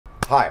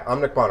Hi,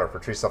 I'm Nick Bonner for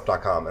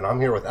treestuff.com, and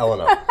I'm here with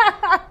Elena.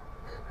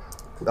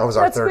 That was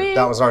our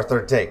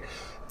third take.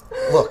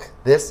 Look,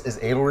 this is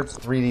EDELRID's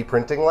 3D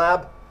printing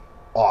lab.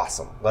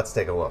 Awesome. Let's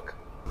take a look.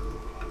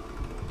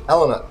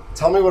 Elena,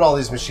 tell me what all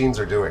these machines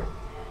are doing.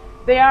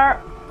 They are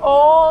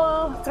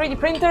all 3D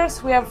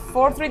printers. We have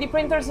 4 3D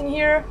printers in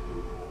here.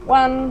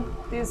 One,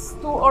 these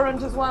 2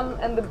 oranges one,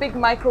 and the big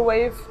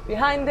microwave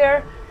behind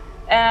there.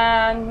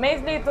 And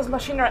mainly those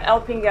machines are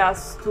helping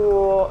us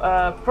to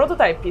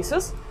prototype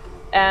pieces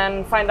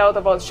and find out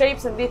about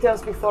shapes and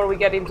details before we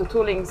get into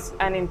toolings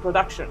and in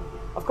production.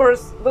 Of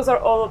course, those are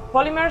all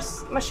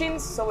polymers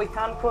machines, so we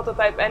can't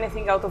prototype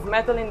anything out of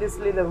metal in this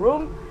little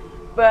room.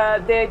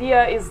 But the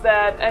idea is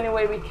that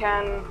anyway we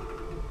can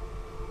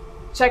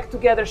check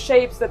together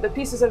shapes, that the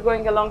pieces are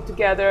going along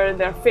together,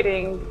 they're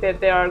fitting, that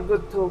they are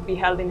good to be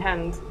held in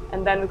hand.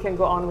 And then we can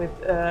go on with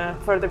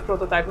further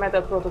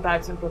metal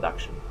prototypes and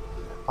production.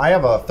 I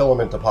have a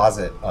filament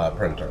deposit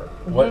printer.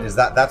 Mm-hmm. What is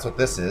that? That's what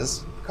this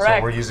is. Correct.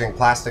 So we're using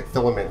plastic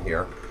filament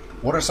here.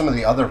 What are some of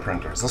the other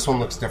printers? This one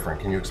looks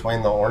different. Can you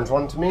explain the orange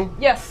one to me?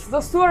 Yes,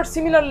 those two are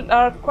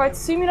quite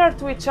similar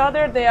to each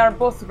other. They are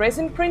both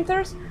resin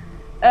printers,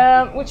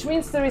 which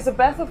means there is a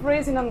bath of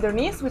resin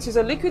underneath, which is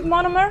a liquid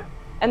monomer,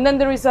 and then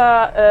there is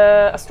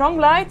a strong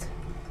light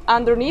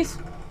underneath.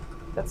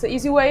 That's the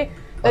easy way.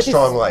 A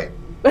strong light.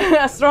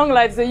 A strong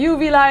light, it's a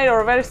UV light or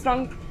a very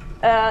strong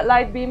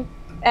light beam.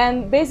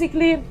 And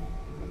basically,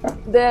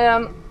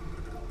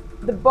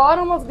 the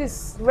bottom of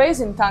this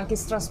resin tank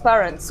is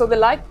transparent, so the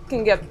light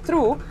can get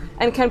through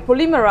and can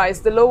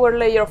polymerize the lower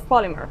layer of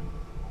monomer.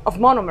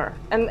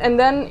 And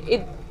then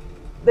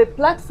the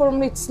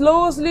platform, it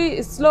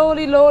slowly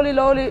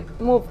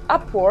move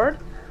upward,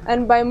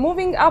 and by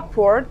moving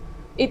upward,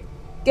 it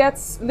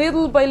gets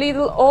little by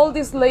little all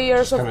these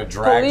layers of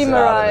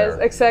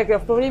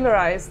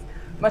polymerized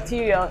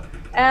material.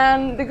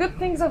 And the good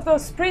things of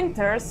those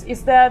printers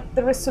is that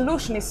the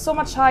resolution is so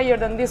much higher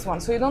than this one,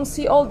 so you don't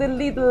see all the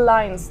little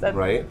lines that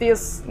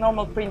this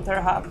normal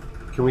printer have.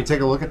 Can we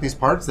take a look at these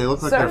parts? They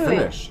look like they're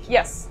finished.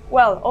 Yes,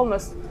 well,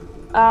 almost.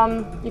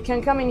 You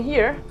can come in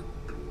here.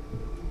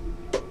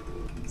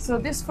 So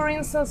this, for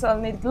instance, I'll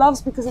need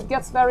gloves because it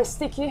gets very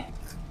sticky.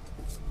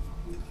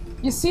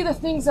 You see the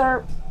things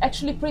are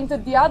actually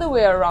printed the other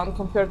way around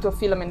compared to a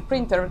filament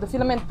printer. The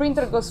filament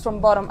printer goes from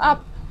bottom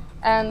up,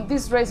 and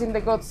this resin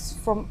that goes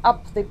from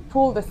up, they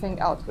pull the thing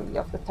out really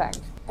of the tank.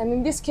 And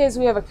in this case,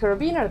 we have a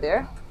carabiner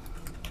there.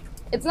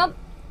 It's not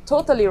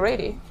totally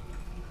ready.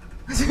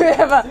 So we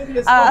have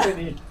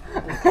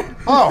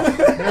oh,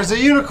 there's a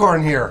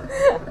unicorn here.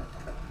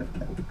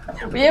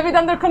 We have it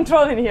under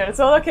control in here. It's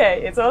all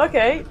okay. It's all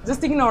okay.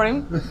 Just ignore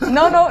him.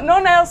 No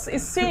one else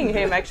is seeing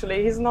him.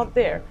 Actually, he's not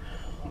there.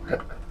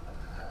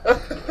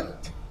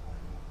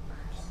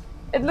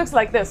 It looks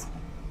like this.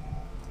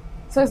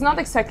 So it's not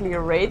exactly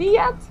ready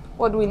yet.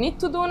 What we need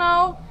to do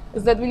now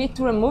is that we need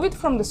to remove it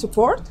from the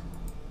support.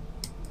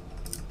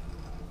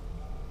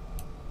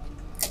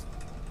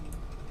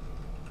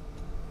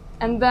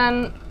 And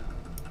then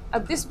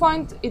at this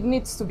point it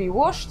needs to be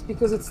washed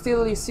because it's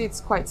still, you see,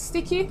 it's quite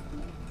sticky.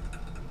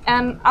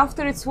 And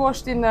after it's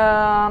washed in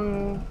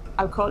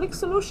alcoholic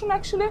solution,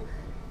 actually,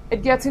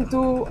 it gets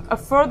into a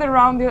further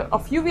round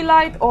of UV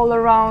light all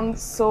around,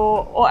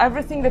 so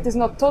everything that is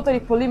not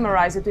totally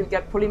polymerized, it will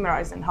get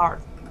polymerized and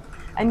hard.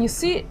 And you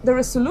see the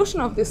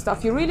resolution of this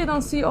stuff. You really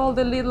don't see all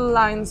the little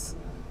lines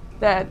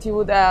that you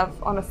would have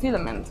on a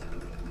filament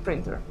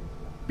printer.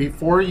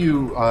 Before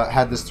you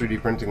had this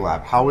 3D printing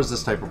lab, how was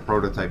this type of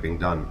prototyping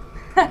done?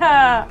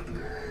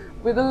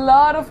 With a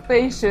lot of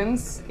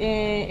patience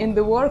in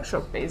the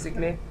workshop,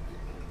 basically.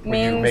 Were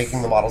you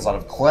making the models out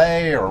of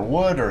clay or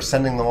wood or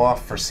sending them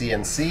off for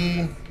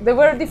CNC? They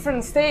were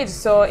different stages.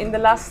 So in the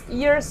last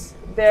years,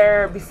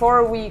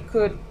 before we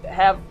could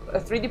have a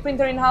 3D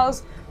printer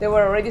in-house, there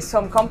were already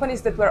some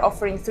companies that were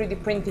offering 3D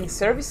printing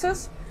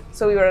services.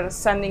 So we were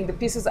sending the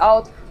pieces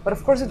out, but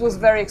of course it was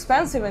very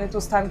expensive and it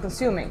was time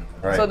consuming.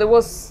 Right. So there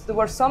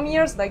were some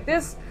years like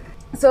this.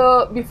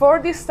 So before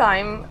this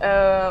time,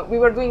 we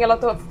were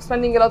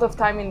spending a lot of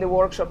time in the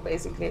workshop,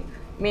 basically.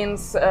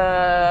 Means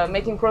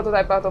making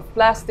prototype out of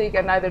plastic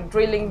and either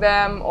drilling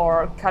them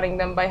or cutting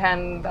them by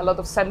hand, a lot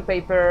of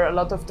sandpaper, a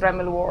lot of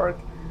Dremel work.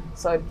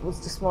 So it was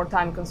just more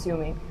time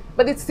consuming.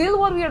 But it's still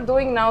what we are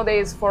doing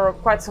nowadays for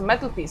quite some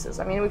metal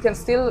pieces. I mean, we can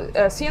still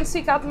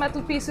CNC cut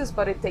metal pieces,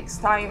 but it takes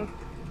time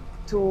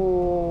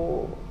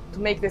to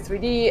make the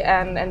 3D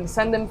and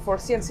send them for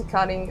CNC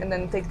cutting and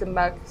then take them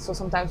back. So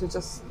sometimes we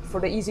just, for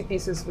the easy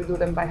pieces, we do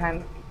them by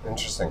hand.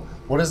 Interesting.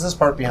 What is this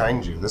part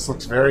behind you? This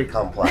looks very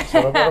complex.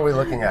 What are we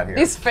looking at here?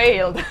 This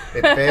failed.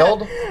 It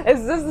failed?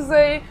 It's just to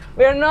say,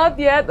 we're not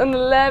yet on a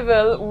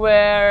level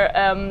where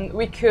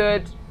we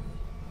could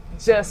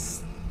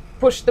just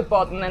push the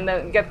button and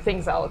then get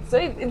things out. So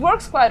it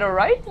works quite all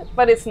right,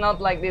 but it's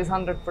not like this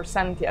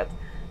 100% yet.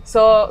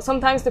 So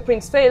sometimes the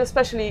prints fail,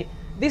 especially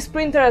this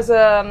printer has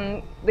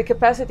the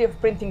capacity of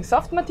printing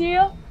soft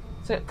material.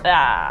 So,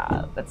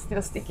 that's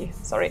still sticky,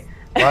 sorry.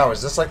 Wow,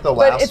 is this like the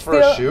last for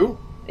a shoe?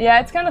 Yeah,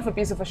 it's kind of a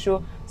piece of a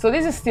shoe. So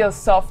this is still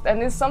soft,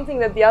 and it's something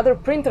that the other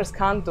printers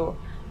can't do.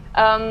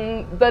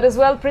 But as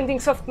well, printing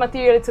soft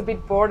material, it's a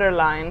bit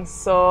borderline.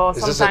 So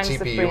is sometimes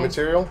this a TPU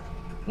material?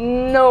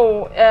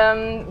 No,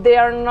 they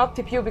are not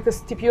TPU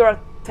because TPU are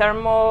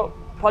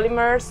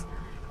thermopolymers.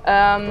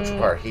 Which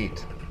require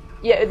heat.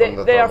 Yeah,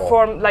 they are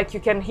formed like you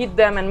can heat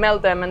them and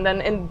melt them,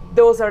 and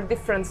those are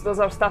different. Those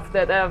are stuff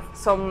that have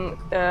some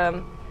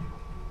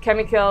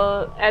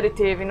chemical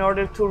additive in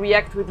order to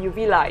react with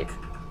UV light.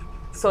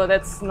 So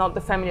that's not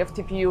the family of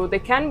TPU. They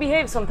can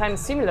behave sometimes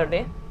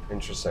similarly.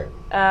 Interesting.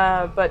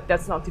 But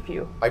that's not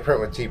TPU. I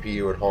print with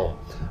TPU at home.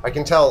 I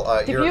can tell.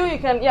 TPU you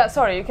can,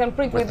 you can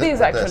print with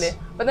these actually.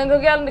 But then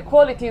again, the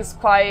quality is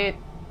quite.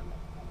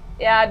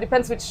 Yeah, it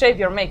depends which shape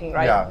you're making,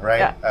 right? Yeah, right.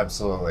 Yeah.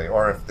 Absolutely.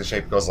 Or if the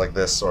shape goes like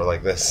this or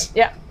like this.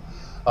 Yeah.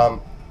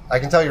 I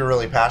can tell you're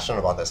really passionate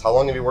about this. How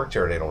long have you worked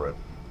here at EDELRID?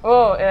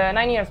 Oh,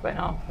 9 years by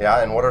now.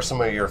 Yeah, and what are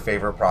some of your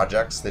favorite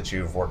projects that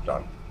you've worked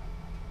on?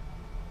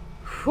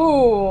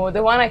 Whew,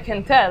 the one I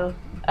can tell.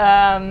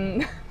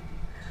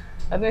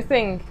 Let me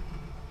think.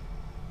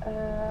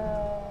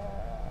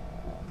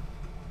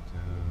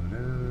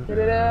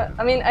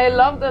 I mean, I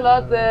loved a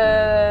lot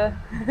the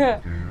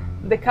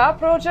the car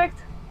project.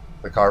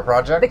 The car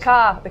project?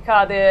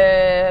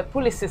 The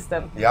pulley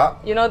system. Yeah.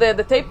 You know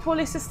the tape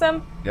pulley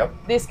system? Yep.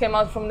 This came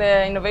out from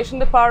the innovation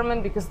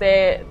department because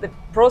the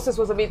process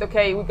was a bit,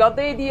 okay, we got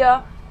the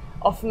idea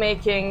of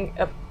making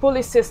a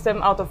pulley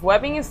system out of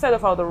webbing instead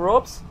of out of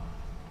ropes.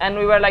 And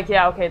we were like,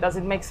 yeah, okay, does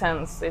it make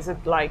sense? Is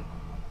it like...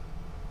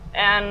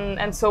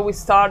 And so we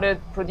started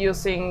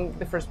producing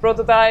the first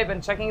prototype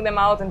and checking them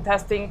out and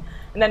testing.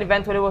 And then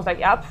eventually it was like,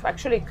 yeah,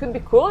 actually it could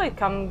be cool. It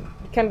can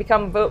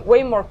become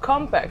way more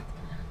compact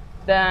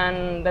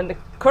than the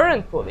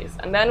current pulleys.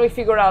 And then we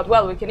figured out,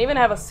 well, we can even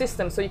have a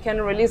system so you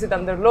can release it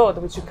under load,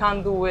 which you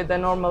can't do with the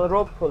normal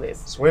rope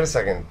pulleys. So wait a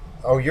second.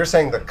 Oh, you're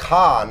saying the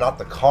car, not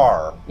the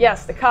car.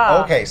 Yes, the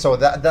car. Okay, so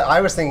that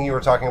I was thinking you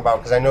were talking about,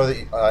 because I know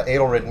that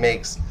EDELRID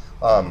makes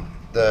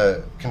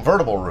the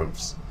convertible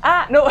roofs.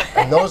 Ah, no.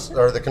 And those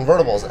are the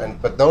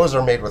convertibles, but those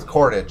are made with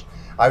cordage.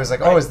 I was like,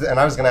 right. And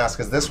I was going to ask,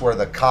 is this where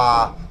the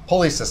car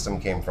pulley system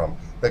came from?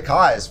 The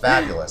car is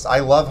fabulous. I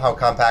love how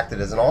compact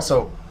it is, and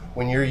also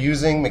when you're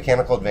using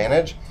mechanical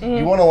advantage,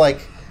 you want to like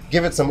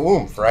give it some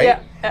oomph, right? Yeah.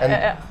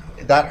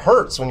 And that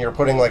hurts when you're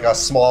putting like a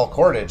small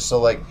cordage.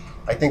 So like,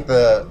 I think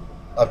the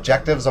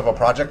objectives of a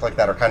project like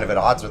that are kind of at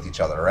odds with each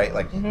other, right?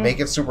 Like make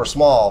it super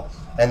small,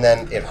 and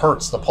then it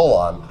hurts to pull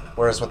on.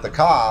 Whereas with the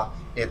car,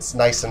 it's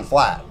nice and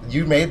flat.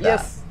 You made that.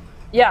 Yes.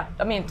 Yeah,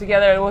 I mean,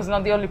 together it was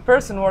not the only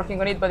person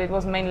working on it, but it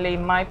was mainly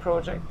my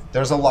project.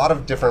 There's a lot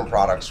of different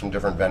products from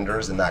different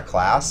vendors in that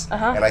class,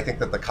 and I think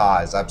that the Ka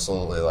is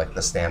absolutely like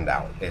the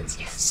standout. It's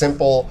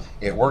simple,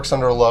 it works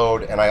under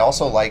load, and I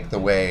also like the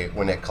way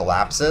when it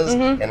collapses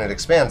and it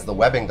expands, the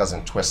webbing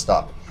doesn't twist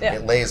up. Yeah.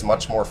 It lays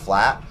much more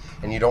flat,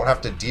 and you don't have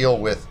to deal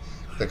with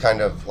the kind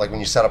of, like when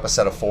you set up a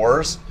set of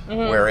fours,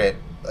 where it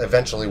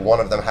eventually one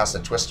of them has to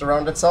twist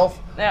around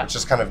itself, which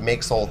just kind of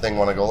makes the whole thing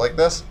want to go like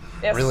this.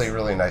 Yes. Really,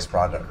 really nice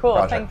project. Cool,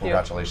 thank you.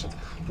 Congratulations.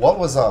 What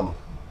was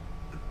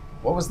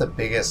the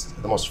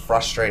biggest, the most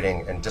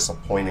frustrating and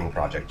disappointing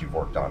project you've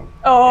worked on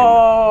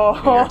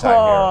in your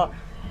time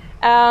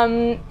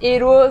here?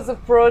 It was a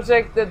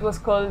project that was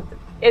called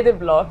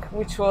EDEBlock,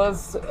 which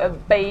was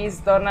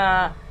based on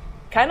a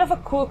kind of a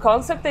cool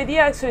concept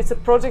idea. Actually, it's a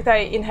project I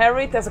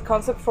inherit as a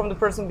concept from the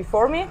person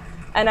before me,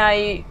 and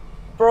I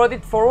brought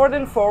it forward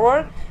and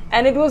forward.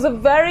 And it was a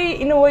very,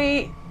 in a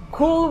way,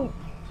 cool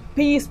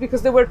piece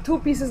because there were two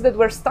pieces that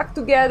were stuck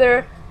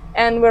together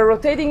and were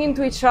rotating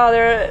into each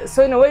other.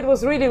 So in a way it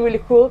was really,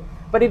 really cool,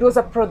 but it was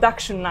a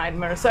production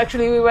nightmare. So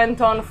actually we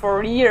went on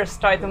for years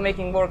trying to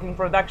making work in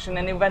production,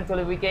 and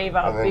eventually we gave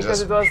up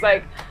because it was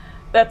like,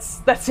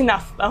 that's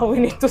enough now, we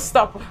need to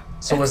stop.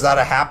 So was that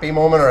a happy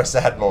moment or a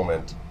sad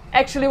moment?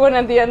 Actually, when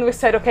at the end we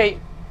said, okay,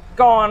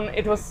 gone,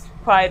 it was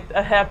quite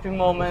a happy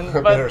moment.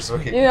 But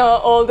bittersweet. You know,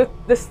 all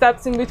the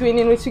steps in between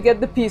in which you get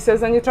the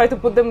pieces and you try to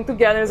put them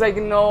together, it's like,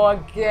 no,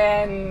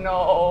 again,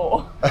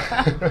 no.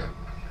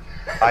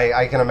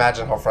 I can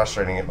imagine how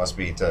frustrating it must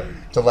be to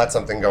let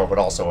something go, but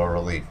also a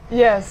relief.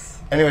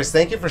 Yes. Anyways,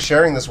 thank you for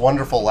sharing this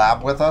wonderful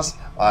lab with us.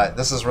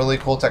 This is really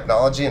cool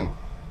technology, and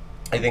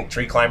I think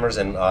tree climbers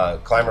and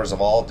climbers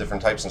of all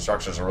different types and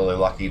structures are really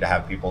lucky to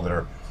have people that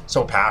are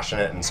so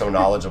passionate and so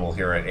knowledgeable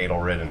here at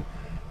EDELRID, and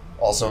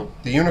also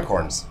the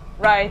unicorns.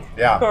 Right,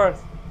 yeah. Of course.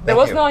 There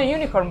was no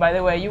unicorn, by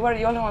the way. You were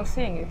the only one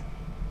seeing it.